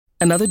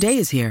Another day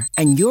is here,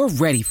 and you're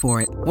ready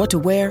for it. What to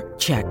wear?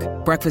 Check.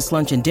 Breakfast,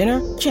 lunch, and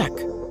dinner? Check.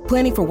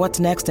 Planning for what's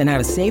next and how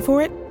to save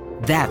for it?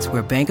 That's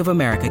where Bank of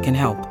America can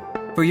help.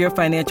 For your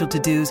financial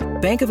to-dos,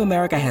 Bank of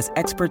America has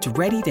experts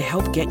ready to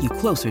help get you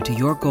closer to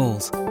your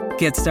goals.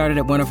 Get started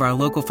at one of our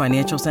local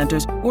financial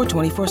centers or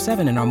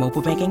 24/7 in our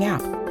mobile banking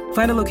app.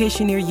 Find a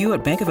location near you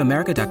at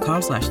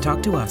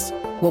bankofamerica.com/talktous.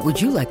 What would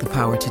you like the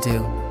power to do?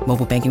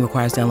 Mobile banking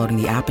requires downloading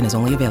the app and is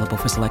only available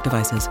for select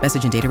devices.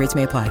 Message and data rates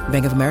may apply.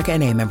 Bank of America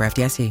N.A., member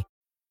FDIC.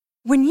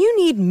 When you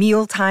need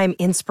mealtime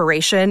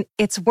inspiration,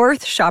 it's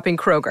worth shopping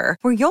Kroger,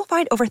 where you'll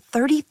find over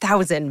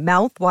 30,000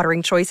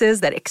 mouth-watering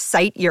choices that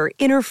excite your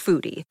inner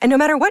foodie. And no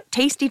matter what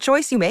tasty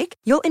choice you make,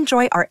 you'll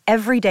enjoy our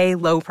everyday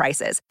low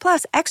prices,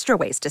 plus extra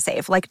ways to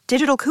save, like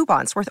digital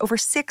coupons worth over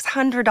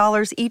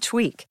 $600 each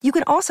week. You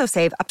can also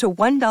save up to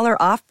 $1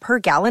 off per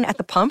gallon at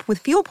the pump with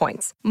fuel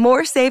points.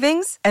 More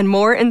savings and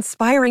more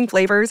inspiring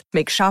flavors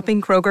make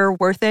shopping Kroger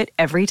worth it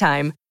every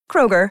time.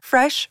 Kroger,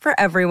 fresh for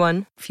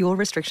everyone. Fuel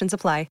restrictions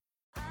apply.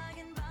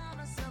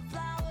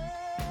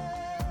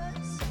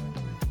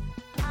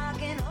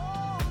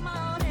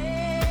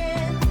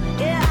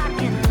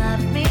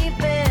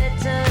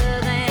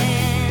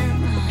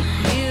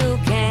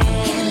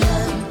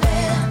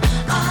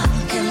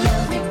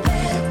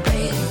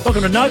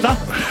 Welcome to Nova.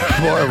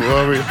 Why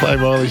are we playing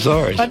Miley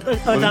Cyrus?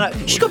 No.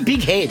 She's got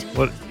big head.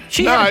 What?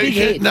 She had a big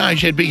head. No,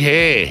 she had big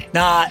hair.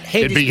 Nah,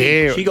 head is big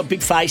hair. She got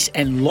big face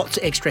and lots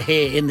of extra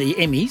hair in the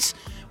Emmys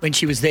when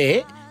she was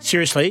there.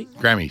 Seriously.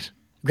 Grammys.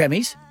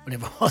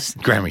 Whatever it was.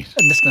 Grammys.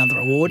 And that's another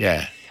award.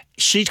 Yeah.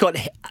 She's got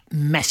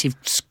massive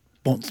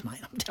spons, mate.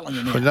 I'm telling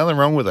you now. There's nothing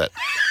wrong with it.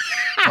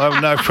 I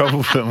have no problem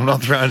with it. I'm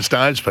not throwing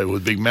stones at people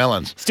with big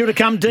melons. Still to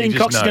come, Dean You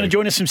Cox just is going to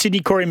know. join us from Sydney.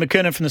 Corey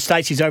McKernan from the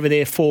States. He's over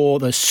there for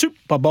the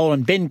Super Bowl.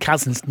 And Ben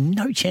Cousins,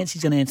 no chance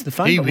he's going to answer the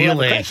phone. He but we'll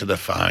will have a answer the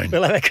phone.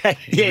 We'll have a crack.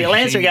 Yeah, he'll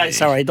answer again.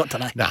 Sorry, not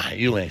today. No,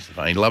 he'll answer the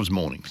phone. He loves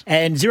mornings.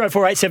 And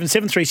 0487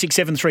 736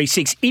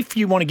 736 if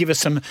you want to give us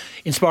some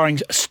inspiring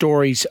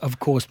stories,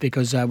 of course,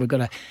 because we've got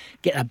to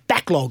get a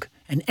backlog.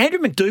 And Andrew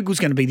McDougall's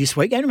going to be this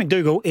week. Andrew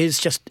McDougall is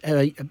just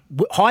a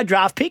high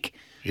draft pick.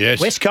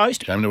 Yes. West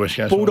Coast. Came to West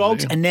Coast.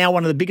 Bulldogs, and now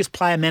one of the biggest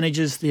player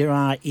managers there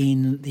are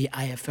in the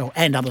AFL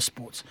and other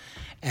sports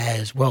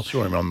as well.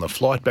 Saw him on the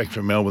flight back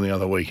from Melbourne the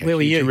other week. Where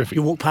were you? Terrific.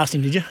 You walked past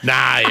him, did you?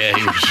 Nah, yeah,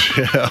 he was.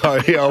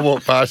 I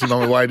walked past him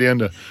on the way down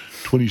to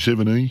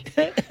 27E.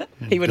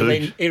 He would have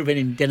been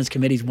in Dennis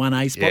Cometti's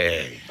 1A spot.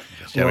 Yeah,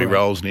 that's how he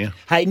rolls now.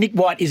 Hey, Nick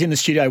White is in the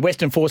studio,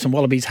 Western Force and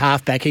Wallabies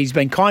halfback. He's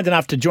been kind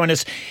enough to join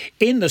us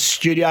in the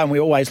studio, and we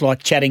always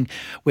like chatting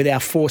with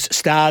our Force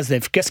stars.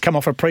 They've just come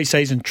off a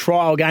pre-season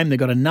trial game. They've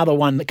got another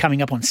one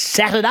coming up on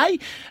Saturday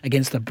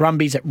against the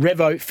Brumbies at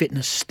Revo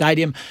Fitness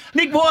Stadium.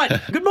 Nick White,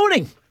 good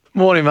morning.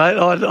 Morning, mate.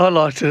 I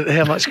liked it.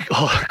 How much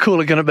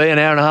cooler can it be? An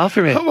hour and a half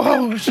from here?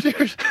 Oh,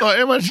 seriously. Like,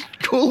 how much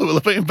cooler will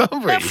it be in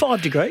Bunbury? About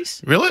 5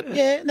 degrees. Will it?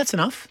 Yeah, that's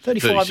enough.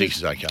 36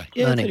 is okay.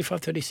 Yeah, Morning.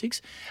 35,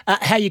 36.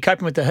 How are you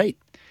coping with the heat?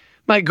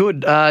 Mate, good.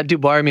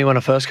 Did worry me when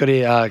I first got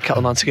here a couple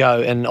of months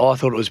ago, and I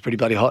thought it was pretty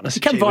bloody hot.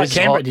 You come via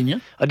Canberra, didn't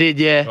you? I did,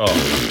 yeah.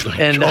 Oh,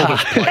 And,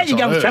 How you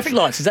go with traffic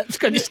lights? Is that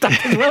got your stuff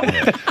as well?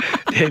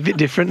 Yeah, a bit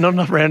different. Not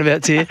enough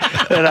roundabouts here.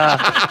 But,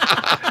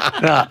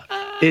 no,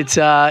 it's,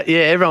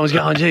 everyone was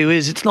going, gee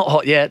whiz, it's not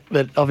hot yet,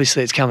 but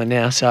obviously it's coming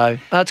now, so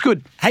it's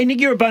good. Hey, Nick,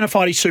 you're a bona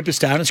fide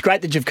superstar, and it's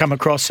great that you've come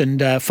across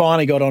and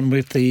finally got on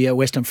with the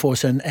Western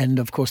Force and,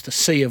 of course, the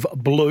Sea of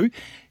Blue.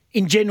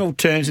 In general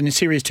terms and in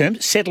serious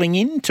terms, settling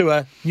into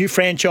a new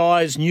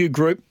franchise, new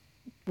group,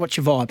 what's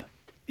your vibe?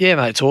 Yeah,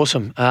 mate, it's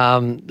awesome.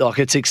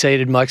 It's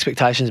exceeded my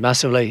expectations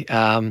massively.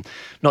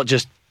 Not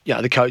just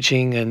the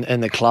coaching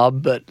and the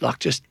club, but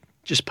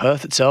just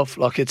Perth itself.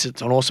 It's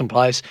an awesome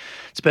place.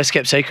 It's the best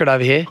kept secret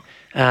over here.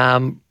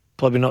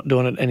 Probably not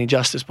doing it any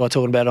justice by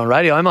talking about it on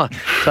radio, am I?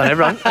 So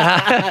everyone.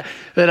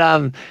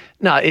 But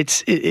no,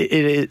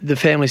 the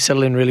family's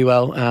settled in really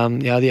well.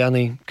 The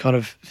only kind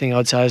of thing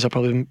I'd say is I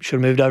probably should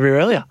have moved over here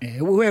earlier.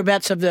 Yeah,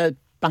 whereabouts have they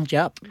bunked you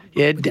up?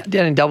 Yeah,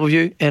 down in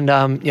Doubleview, and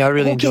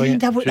really enjoying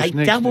it.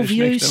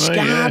 Doubleview,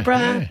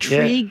 Scarborough,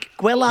 Trigg,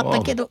 Gwelup.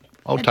 They get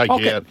I'll take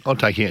you out. I'll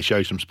take you out, show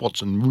you some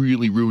spots, and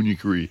really ruin your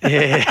career.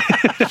 Yeah,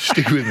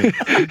 Stick with me.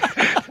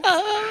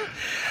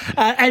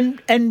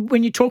 And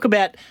when you talk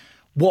about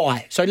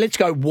why, so let's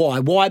go why.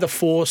 Why the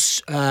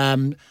Force?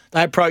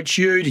 They approach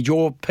you. Did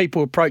your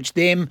people approach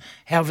them?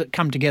 How has it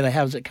come together? How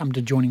has it come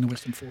to joining the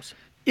Western Force?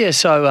 Yeah,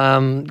 so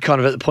kind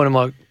of at the point of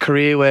my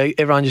career where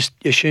everyone just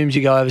assumes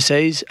you go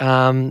overseas.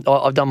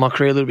 I've done my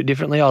career a little bit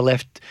differently. I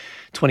left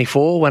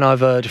 24, went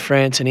over to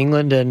France and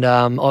England, and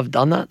I've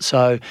done that.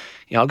 So,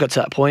 I got to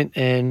that point,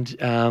 and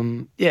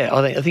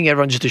I think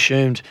everyone just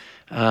assumed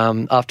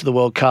after the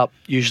World Cup,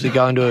 usually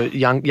going to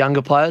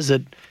younger players,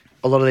 that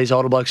a lot of these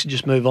older blokes would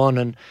just move on,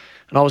 and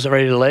I wasn't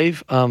ready to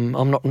leave. Don't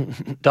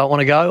want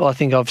to go. I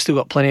think I've still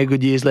got plenty of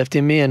good years left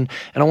in me, and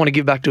I want to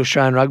give back to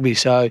Australian rugby.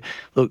 So,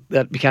 look,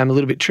 that became a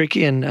little bit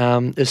tricky, and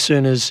as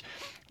soon as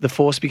the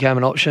Force became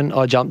an option,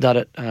 I jumped at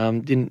it.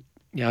 Didn't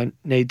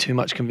need too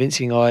much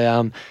convincing. I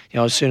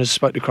as soon as I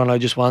spoke to Chrono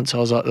just once, I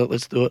was like,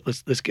 let's do it.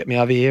 Let's get me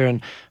over here,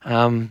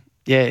 and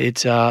yeah,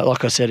 it's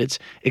like I said, it's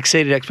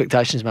exceeded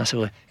expectations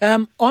massively.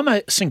 I'm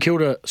a St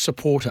Kilda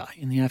supporter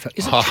in the AFL.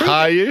 Is it true?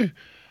 Are you?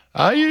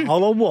 Are you?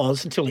 Well, I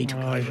was until he took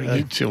over again.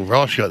 Until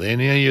Ross got there.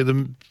 Now you're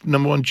the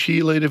number one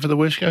cheerleader for the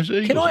West Coast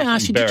Eagles. Can I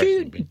ask you, did you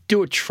Embarrassing.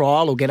 do a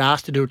trial or get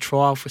asked to do a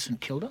trial for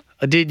St Kilda?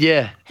 I did,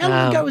 yeah. How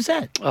long ago was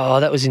that? Oh,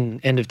 that was in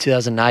end of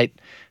 2008,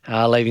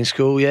 leaving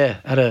school, yeah.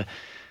 Had a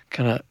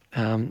kind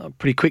of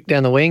pretty quick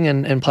down the wing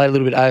and played a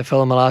little bit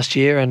AFL in my last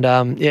year and,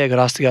 yeah, got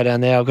asked to go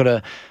down there.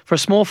 For a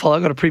small fellow, I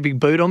got a pretty big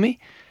boot on me.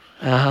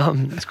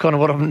 It's kind of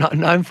what I'm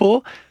known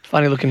for.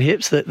 Funny looking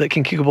hips that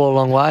can kick a ball a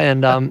long way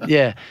and,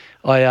 yeah.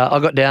 I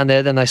got down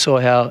there, then they saw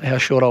how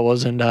short I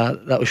was, and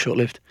that was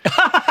short-lived.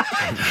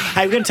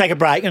 Hey, we're going to take a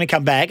break. We're going to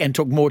come back and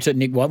talk more to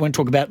Nick White. We're going to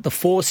talk about the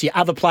Force, your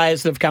other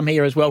players that have come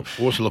here as well.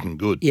 Force are looking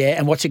good. Yeah,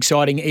 and what's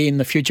exciting in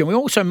the future. And we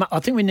also, I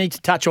think we need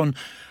to touch on,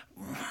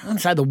 I don't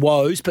say the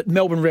woes, but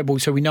Melbourne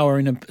Rebels, who we know are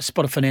in a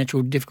spot of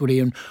financial difficulty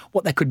and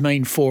what that could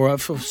mean for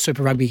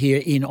Super Rugby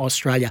here in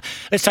Australia.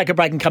 Let's take a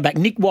break and come back.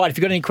 Nick White, if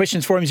you've got any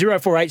questions for him,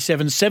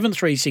 0487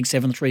 736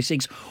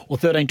 736 or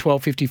 13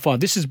 12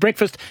 55. This is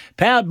Breakfast,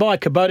 powered by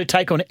Kubota.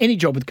 Take on any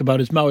job with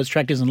Kubota's mowers,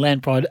 tractors and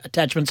land pride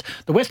attachments.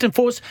 The Western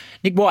Force,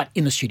 Nick White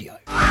in the studio.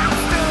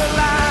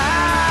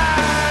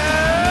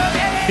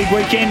 Big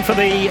weekend for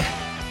the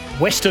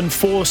Western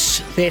Force,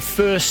 their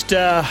first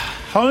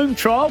home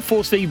trial,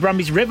 Force v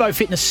Brumbies, Revo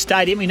Fitness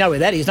Stadium. You know where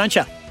that is, don't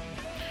you?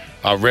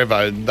 Oh,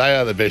 Revo, they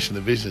are the best in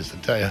the business, I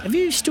tell you. Have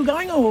you still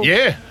going? Or?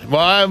 Yeah,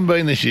 well, I haven't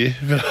been this year.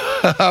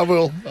 I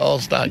will. I'll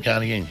start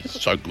going again.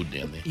 It's so good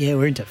down there. Yeah,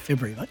 we're into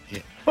February, mate. Yeah.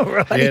 All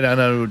right. Yeah,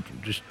 no,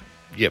 just,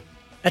 yep.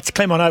 That's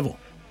Clermont Oval.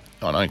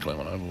 I know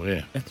Clermont Oval,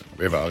 yeah.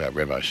 Revo, I got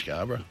Revo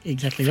Scarborough.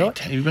 Exactly right.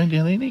 Have you been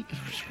down there, Nick?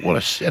 What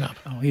a setup.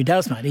 Oh, he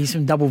does, mate. He's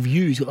from double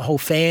views. He's got the whole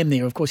fam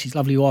there. Of course, his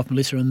lovely wife,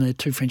 Melissa, and the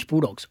two French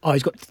bulldogs. Oh,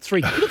 he's got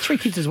three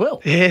kids as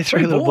well. Yeah,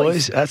 three little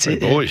boys. That's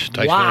it. Boys,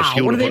 takes Wow, no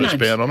skill what to are their put a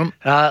names? spout on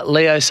them.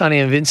 Leo, Sonny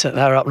and Vincent,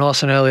 they were up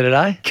nice and early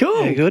today.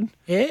 Cool. Yeah, good.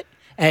 Yeah.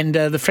 And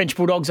the French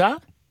bulldogs are?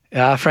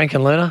 Frank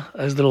and Luna,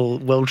 those little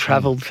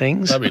well-travelled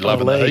things. They'll be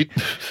loving the heat.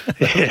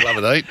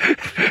 Loving the heat.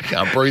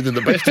 Can't breathe in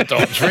the best of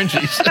times,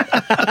 Frenchies.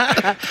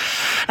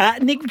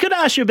 Nick, we've got to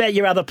ask you about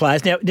your other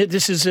players. Now,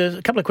 this is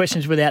a couple of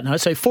questions without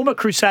notes. So, former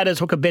Crusaders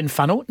hooker Ben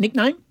Funnell,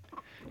 nickname?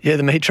 Yeah,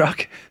 the meat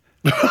truck.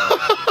 I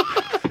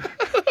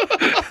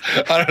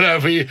don't know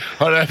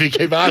if you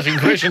keep asking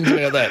questions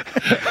about that.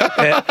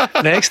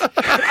 Yeah, next.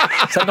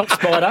 So, not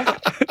Spider.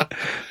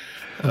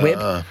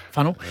 Webb,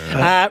 Funnell.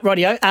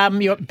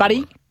 Rightio. Your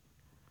buddy?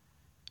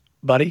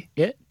 Buddy.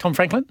 Yeah. Tom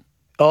Franklin?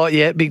 Oh,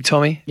 yeah, Big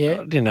Tommy.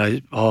 Yeah. I didn't know.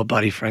 Oh,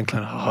 Buddy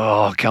Franklin.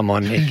 Oh, come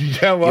on, Nick.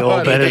 Come on.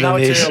 You're better know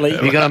than it's this. early.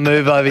 You're going to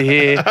move over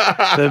here.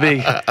 The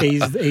big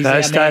He's no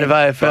our state man. of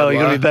AFL.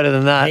 You're going to be better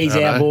than that. He's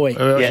our boy.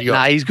 Who else Yeah, you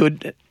got? he's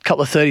good. A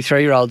couple of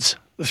 33-year-olds,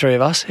 the three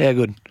of us. How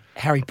good?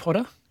 Harry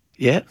Potter?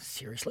 Yeah,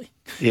 Seriously?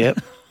 yeah.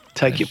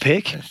 Take your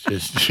pick.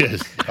 Just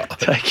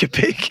Take your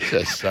pick.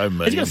 just so mean.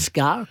 Has he got a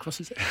scar across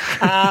his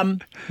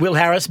head? Will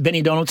Harris,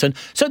 Benny Donaldson.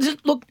 So,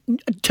 look,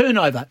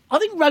 turnover. I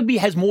think rugby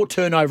has more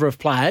turnover of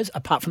players,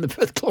 apart from the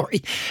Perth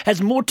Glory,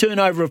 has more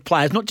turnover of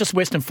players, not just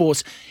Western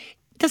Force.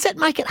 Does that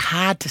make it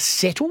hard to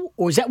settle?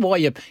 Or is that why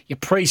your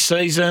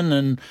pre-season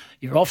and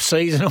your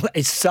off-season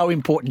is so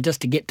important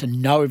just to get to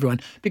know everyone?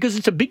 Because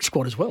it's a big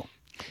squad as well.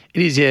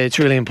 It is, yeah. It's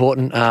really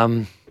important.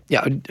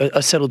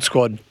 A settled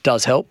squad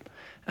does help.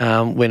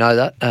 We know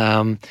that.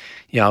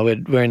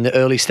 We're in the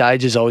early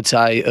stages, I would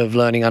say, of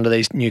learning under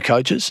these new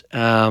coaches.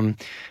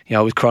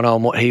 With Chrono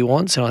and what he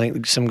wants, and I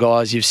think some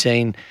guys you've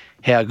seen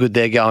how good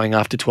they're going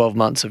after 12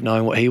 months of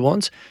knowing what he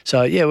wants.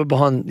 So yeah, we're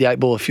behind the eight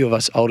ball, a few of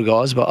us older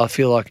guys, but I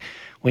feel like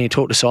when you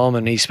talk to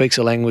Simon, he speaks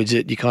a language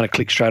that you kind of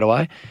click straight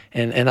away,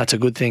 and that's a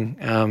good thing.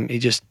 He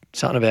just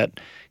something about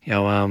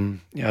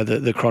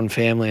the Cron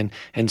family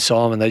and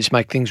Simon, they just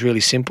make things really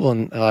simple,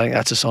 and I think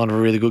that's a sign of a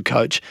really good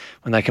coach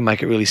when they can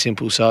make it really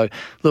simple. So,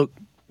 look,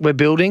 we're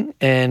building,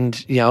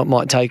 and it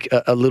might take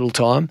a little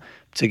time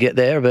to get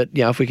there, but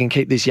if we can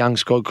keep this young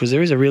squad, because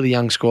there is a really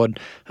young squad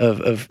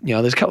of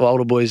there's a couple of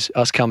older boys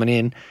us coming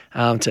in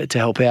to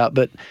help out,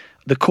 but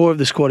the core of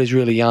the squad is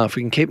really young. If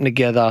we can keep them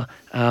together,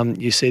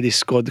 you see this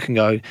squad that can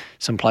go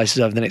some places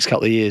over the next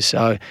couple of years.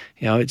 So,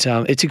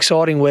 it's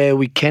exciting where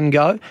we can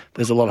go.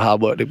 There's a lot of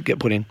hard work to get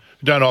put in.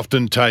 Don't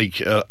often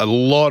take a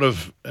lot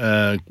of,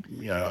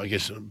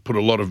 put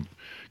a lot of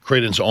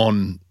credence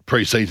on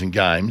pre-season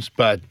games,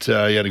 but you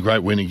had a great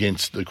win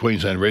against the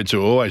Queensland Reds, who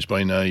have always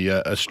been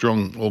a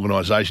strong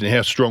organisation.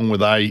 How strong were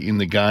they in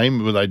the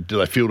game? Do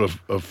they field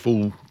a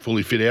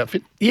fully fit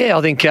outfit? Yeah,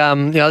 I think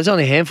there's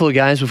only a handful of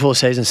games before the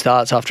season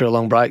starts after a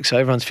long break, so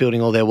everyone's fielding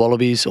all their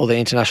Wallabies, all their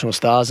international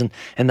stars,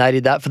 and they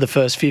did that for the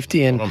first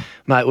 50, and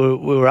mate, we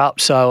were up.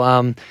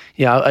 So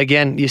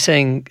again, you're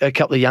seeing a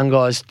couple of young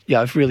guys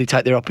really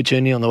take their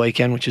opportunity on the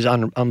weekend, which is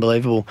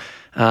unbelievable.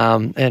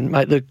 And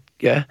mate, look,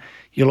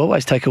 you'll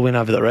always take a win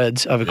over the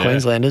Reds, over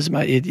Queenslanders,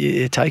 mate.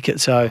 You take it.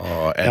 So,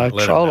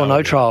 trial or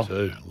no trial,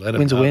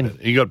 wins a win.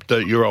 You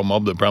got your old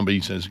mob, the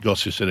Brumbies, as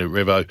Goss just said at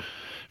Revo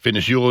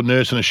fitness. You're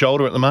nursing a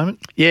shoulder at the moment?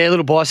 Yeah, a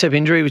little bicep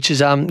injury, which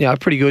is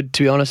pretty good,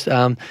 to be honest.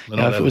 If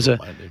it was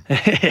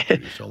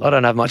I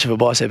don't have much of a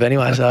bicep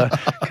anyway, so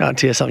can't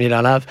tell you something you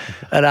don't have.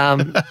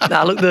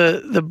 But look,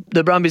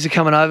 the Brumbies are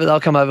coming over. They'll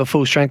come over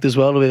full strength as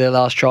well. It'll be their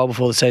last trial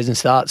before the season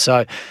starts.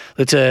 So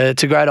it's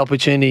a great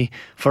opportunity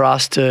for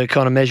us to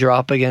kind of measure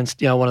up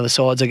against one of the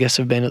sides I guess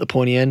have been at the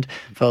pointy end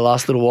for the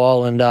last little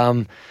while,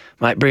 and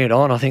mate, bring it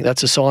on. I think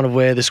that's a sign of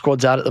where the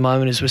squad's at the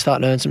moment, is we're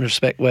starting to earn some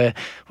respect where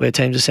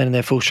teams are sending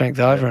their full strength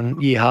over,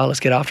 and let's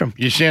get after them.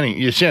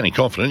 You're sounding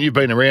confident. You've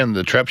been around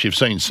the traps, you've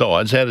seen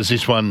sides. How does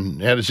this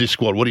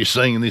squad, what are you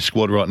seeing in this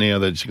squad right now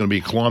that's going to be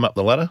a climb up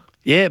the ladder?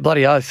 Yeah,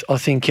 bloody oath. I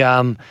think,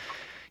 I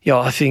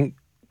think,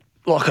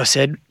 like I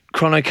said,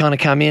 Chrono kind of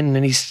come in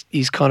and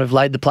he's kind of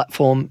laid the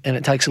platform, and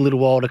it takes a little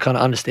while to kind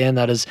of understand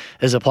that as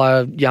a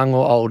player, young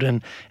or old,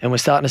 and we're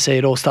starting to see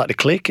it all start to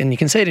click, and you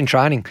can see it in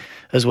training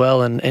as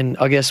well. And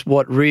I guess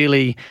what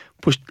really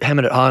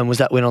hammered it home was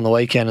that win on the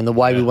weekend and the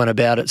way we went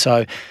about it.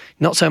 So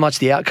not so much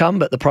the outcome,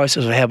 but the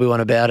process of how we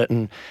went about it.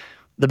 And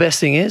the best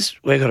thing is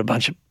we've got a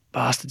bunch of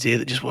bastards here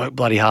that just work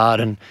bloody hard,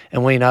 and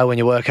we know when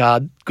you work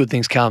hard, good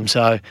things come.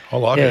 So I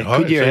like it.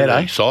 Good year ahead,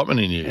 excitement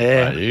in you.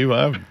 Yeah.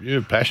 Mate.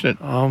 You're passionate,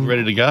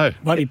 ready to go.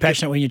 Won't be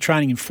passionate when you're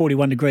training in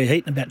 41-degree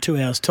heat in about 2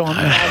 hours'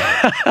 time.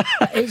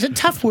 Is it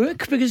tough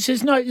work because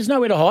there's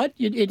nowhere to hide?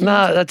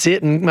 No, that's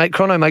it. And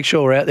Chrono makes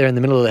sure we're out there in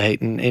the middle of the heat,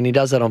 and he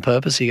does that on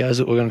purpose. He goes,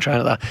 we're going to train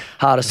at the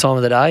hardest time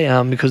of the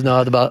day because no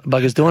other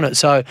bugger's doing it.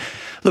 So,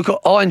 look,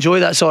 I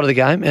enjoy that side of the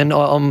game, and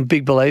I'm a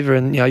big believer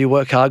in you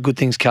work hard, good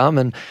things come.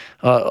 And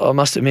I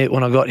must admit,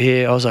 when I got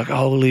here, I was like,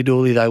 holy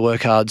dooly, they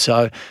work hard.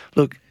 So,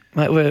 look,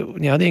 mate,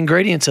 the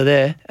ingredients are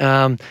there.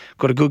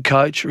 Got a good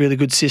coach, really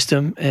good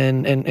system,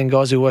 and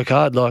guys who work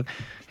hard.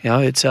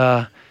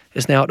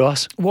 It's now up to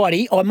us.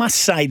 Whitey, I must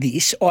say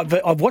this.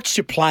 I've watched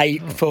you play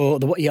for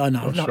the... Yeah, I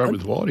know. What's wrong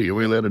with Whitey? Are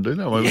we allowed to do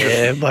that?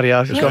 Yeah, bloody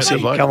hell.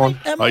 Come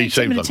on. You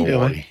seem like a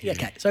Whitey. Yeah,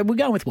 okay, so we're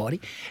going with Whitey.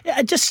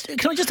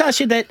 Can I just ask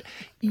you that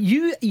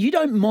you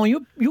don't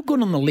mind... You're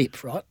good on the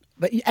lip, right?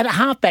 But at a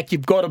halfback,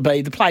 you've got to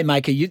be the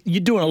playmaker. You're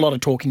doing a lot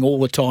of talking all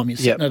the time. You're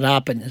setting it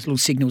up, and there's little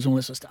signals and all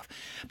this sort of stuff.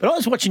 But I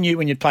was watching you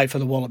when you played for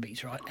the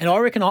Wallabies, right? And I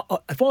reckon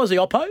if I was the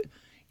oppo,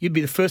 you'd be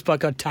the first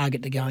bloke I'd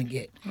target to go and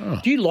get. Oh.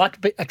 Do you like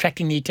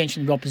attracting the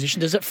attention of the opposition?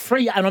 Does it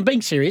free up, and I'm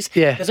being serious,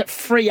 does it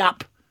free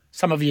up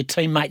some of your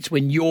teammates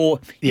when you're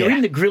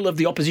in the grill of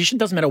the opposition?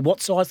 Doesn't matter what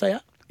size they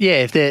are?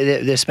 Yeah, if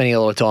they're spending a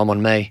lot of time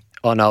on me,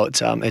 I know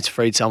it's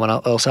freed someone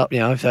else up.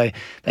 If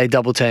they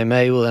double team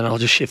me, well then I'll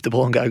just shift the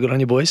ball and go, good on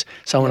you boys.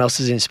 Someone else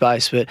is in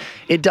space. But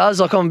it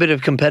does, I'm a bit of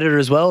a competitor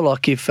as well.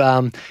 Like if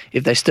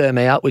they stir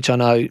me up, which I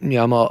know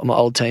my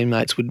old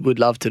teammates would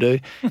love to do,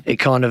 it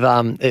kind of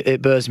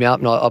it burns me up,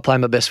 and I play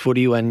my best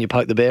footy when you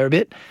poke the bear a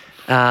bit.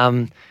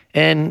 And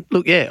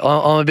look,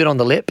 I'm a bit on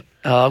the lip.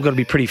 I've got to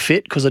be pretty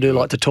fit because I do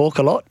like to talk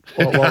a lot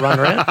while running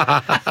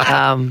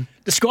around.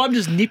 Described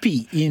as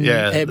nippy in...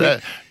 Yeah,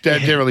 that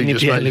generally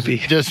nippy,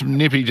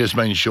 nippy just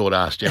means short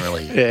ass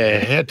generally.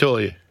 Yeah. How tall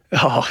are you?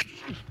 Oh,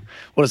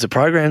 what does the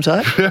program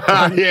say?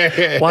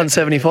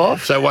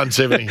 175. So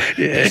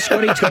 170. Yeah.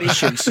 Scotty's got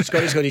issues.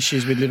 Scotty's got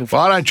issues with little...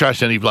 Well, I don't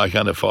trust any bloke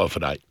under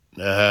 5'8".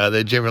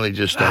 They're generally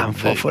just... I'm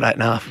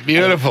 5'8.5".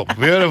 Beautiful.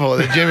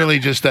 They're generally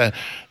just the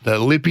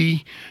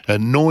lippy,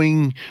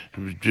 annoying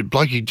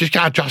bloke. You just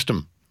can't trust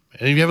them.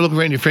 And if you have a look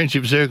around your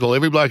friendship circle,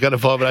 every bloke under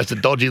 5'8's a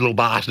dodgy little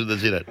bastard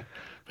that's in it.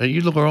 But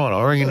you look all right.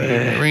 I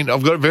reckon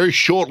I've got a very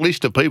short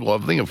list of people. I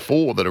think of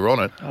 4 that are on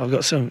it. I've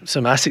got some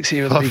ASICs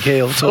here with a big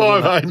heel.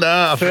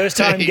 5'8.5. First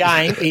home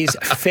game is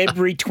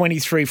February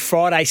 23,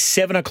 Friday,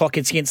 7 o'clock.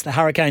 It's against the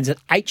Hurricanes at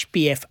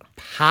HBF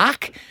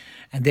Park.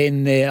 And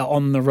then they're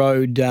on the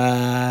road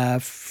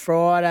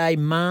Friday,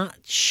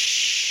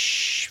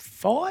 March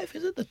 5,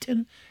 is it? The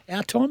 10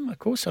 our time, of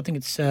course. I think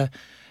it's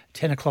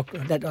 10 o'clock.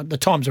 The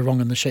times are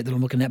wrong on the sheet that I'm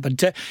looking at.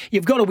 But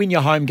you've got to win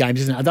your home games,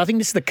 isn't it? I think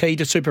this is the key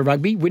to Super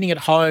Rugby, winning at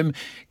home,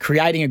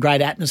 creating a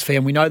great atmosphere.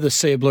 And we know the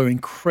Sea of Blue are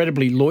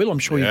incredibly loyal. I'm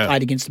sure you've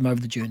played against them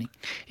over the journey.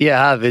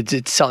 Yeah, I have.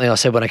 It's something I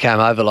said when I came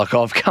over. Like,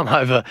 I've come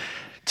over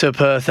to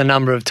Perth a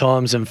number of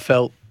times and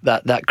felt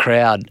that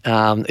crowd.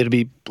 It'll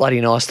be bloody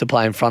nice to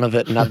play in front of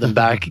it and have them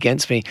barrack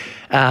against me.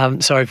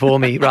 Sorry, for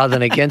me rather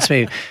than against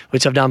me,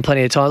 which I've done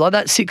plenty of times. Like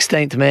that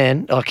 16th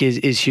man,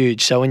 is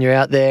huge. So when you're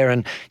out there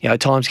and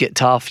times get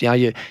tough,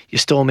 you're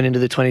storming into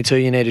the 22,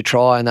 you need to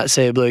try, and that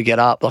Sea of Blue get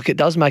up. Like, it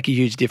does make a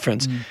huge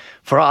difference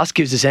for us.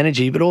 Gives us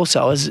energy, but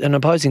also as an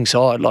opposing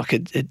side, like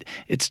it's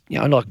it's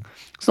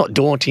not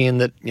daunting in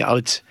that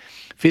it's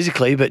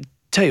physically, but.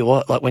 Tell you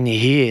what, like when you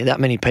hear that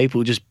many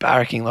people just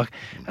barracking, like,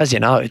 as you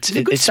know, it's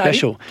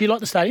special. Do you like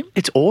the stadium?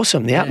 It's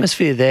awesome. The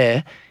atmosphere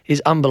there is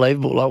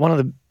unbelievable. Like one of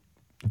the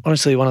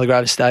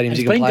greatest stadiums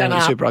you can play in the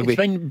Super Rugby. It's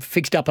been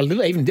fixed up a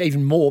little,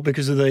 even more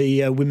because of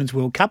the Women's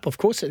World Cup. Of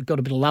course, it got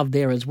a bit of love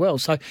there as well.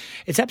 So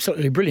it's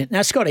absolutely brilliant.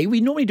 Now, Scotty,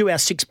 we normally do our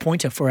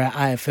 6-pointer for our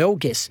AFL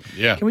guests.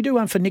 Yeah. Can we do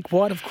one for Nick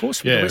White, of course,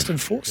 from the Western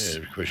Force?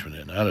 Yeah, question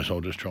didn't notice.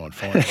 I'll just try and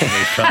find it on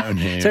my phone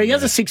here. So he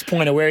has a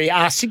 6-pointer where he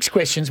asks 6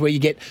 questions where you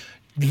get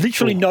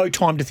literally no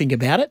time to think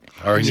about it.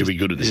 I reckon you'll be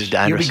good at this. This is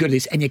dangerous. You'll be good at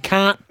this, and you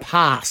can't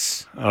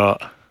pass. All right.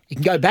 You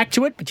can go back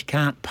to it, but you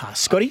can't pass.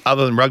 Scotty?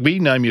 Other than rugby,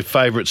 name your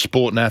favourite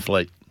sport and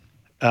athlete.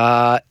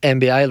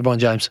 NBA, LeBron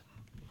James.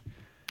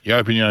 You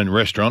open your own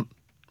restaurant.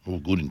 Oh,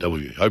 good in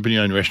W. Open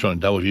your own restaurant in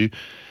W.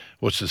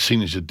 What's the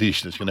signature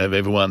dish that's going to have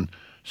everyone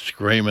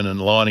screaming and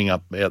lining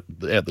up out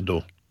the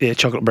door? Yeah,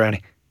 chocolate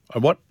brownie.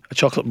 What? A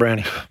chocolate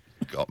brownie.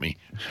 Got me.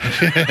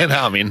 And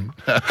I'm in.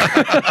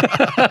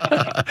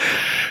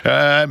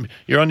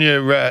 You're on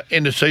your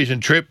end of season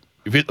trip.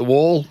 You've hit the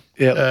wall.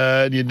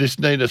 Yeah. You just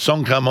need a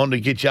song come on to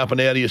get you up and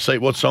out of your seat.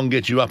 What song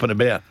gets you up and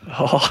about?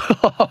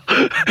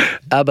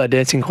 ABBA,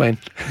 Dancing Queen.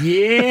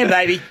 Yeah,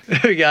 baby. Here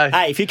we go.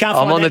 Hey, if you can't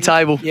I'm find on that, the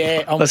table.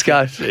 Yeah. Let's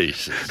go.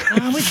 Jesus.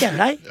 I'm with you,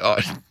 eh? Oh,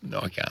 no,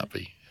 I can't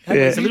be.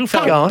 There's a little Go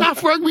fella. on.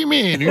 Tough rugby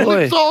man who Oi.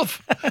 lives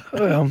off.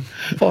 Well, I'm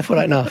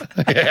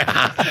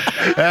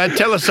 5'8.5".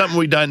 Tell us something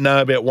we don't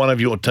know about one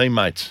of your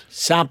teammates.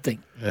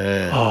 Something.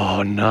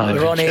 Oh, no.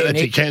 We're on air, That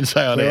you Nick. can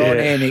say on We're air. on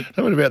air, Nick.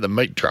 What about the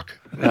meat truck?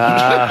 No,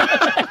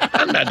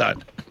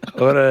 don't. I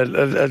got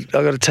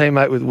a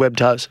teammate with webbed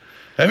toes.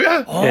 Have you?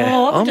 Oh, Yeah,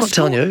 I went I'm to not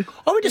telling school- you.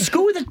 I went to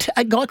school with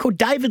a guy called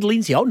David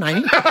Lindsay. I'll name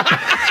him.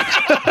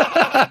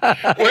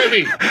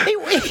 Webby. he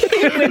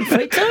went for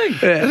it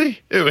too.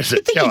 Who is You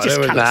it? think you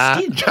just cut the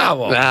skin?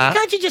 Come on. Nah.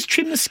 Can't you just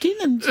trim the skin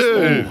and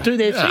just do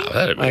their thing? Oh,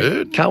 that'd be Mate,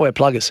 good. can't wear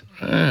pluggers.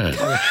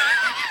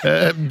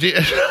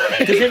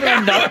 Does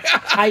everyone know?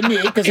 Hey,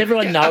 Nick, does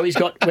everyone know he's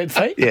got web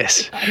feet?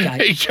 Yes.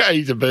 Okay.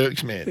 He's a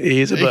Burks man.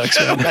 He is a Burks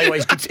man. Anyway,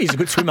 he's a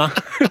good swimmer.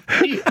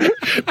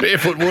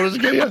 Barefoot waters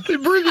get you. They're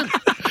brilliant.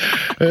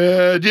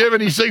 Do you have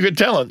any secret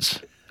talents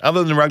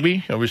other than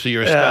rugby? Obviously,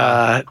 you're a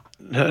star.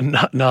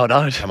 No, I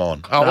don't. Come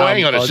on. Oh, well,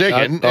 hang on a I-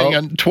 second. I- Hang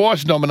on.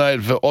 Twice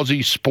nominated for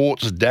Aussie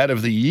Sports Dad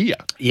of the Year.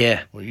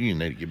 Yeah. Well, you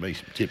need to give me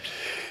some tips.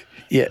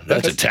 Yeah.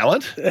 That's a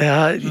talent.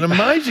 It's an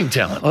amazing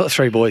talent. I got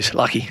 3 boys.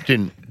 Lucky.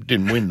 Didn't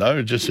win though.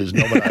 It just says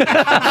nominated.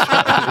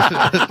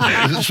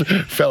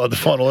 Fell at the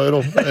final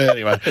hurdle.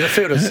 Anyway. In a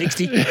field of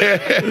 60.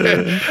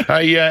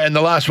 Hey, and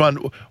the last one.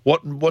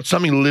 What's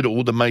something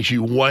little that makes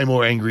you way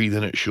more angry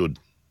than it should?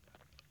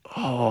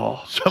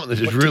 Oh. Something that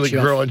just What really ticks you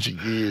off? grinds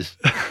your gears.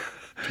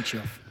 Kicks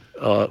you off.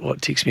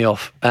 What ticks me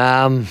off?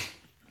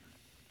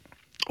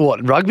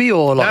 What, rugby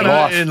or like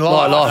life? In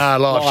life. Like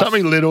No, life.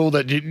 Something little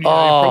that you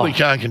probably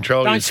can't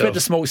control Don't yourself. sweat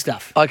the small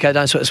stuff. Okay,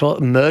 don't sweat the small.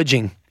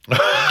 Merging.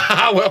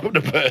 Welcome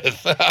to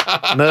Perth.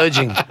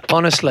 Merging.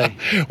 Honestly.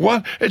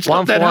 It's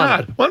One not that for one.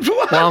 hard. One for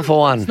one. One for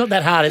one. It's not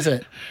that hard, is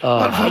it?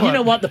 And you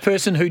know what? The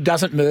person who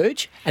doesn't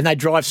merge and they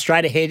drive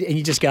straight ahead and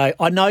you just go,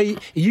 I know you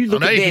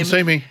look I know at you them. can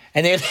see me.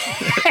 And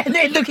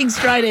they're looking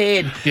straight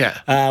ahead. Yeah.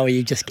 Well,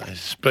 you just go.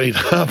 Speed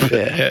up.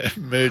 Yeah.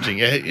 Merging.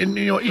 Yeah. And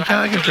you know what? You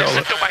can't control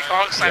it.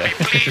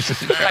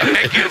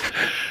 Thank you.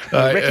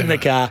 Wrecking the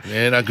car.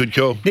 Yeah, no, good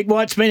call. Nick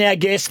White's been our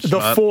guest. The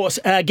Smart. Force.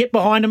 Get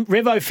behind them.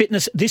 Revo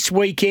Fitness this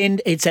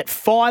weekend. It's at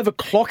 5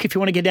 o'clock if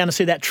you want to get down to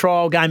see that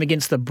trial game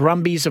against the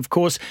Brumbies, of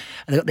course.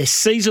 They've got their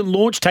season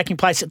launch taking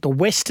place at the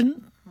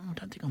Western. I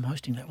don't think I'm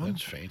hosting that one.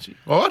 That's fancy.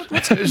 What?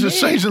 There's a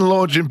season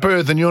launch in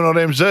Perth and you're not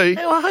MC. I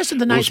hosted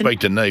the We'll Nathan. speak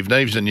to Neve.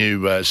 Neve's the new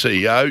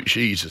CEO.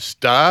 She's a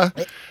star.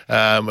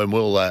 And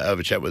we'll have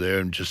a chat with her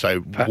and just say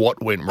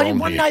what went I did wrong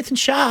one here. Nathan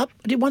Sharp.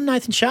 I did one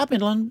Nathan Sharp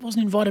medal and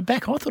wasn't invited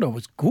back. I thought I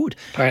was good.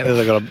 Apparently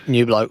they got a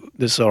new bloke.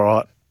 This is all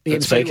right. The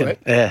That's MC speaking. work.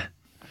 Yeah.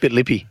 Bit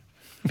lippy.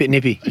 Bit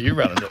nippy. Are you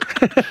running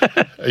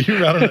it? Are you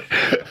running it?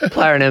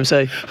 Player and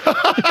MC.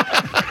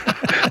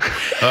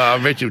 I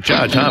bet you'll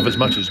charge half as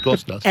much as it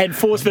cost us. And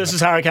Force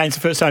versus Hurricanes, the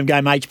first home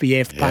game,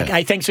 HBF Park. Yeah.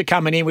 Hey, thanks for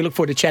coming in. We look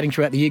forward to chatting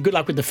throughout the year. Good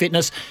luck with the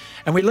fitness.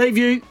 And we leave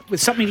you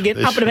with something to get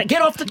up and about.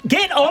 Get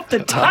off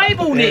the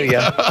table, There Nick. we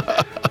go.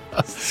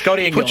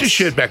 Scotty and Put your Goss.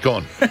 shirt back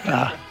on.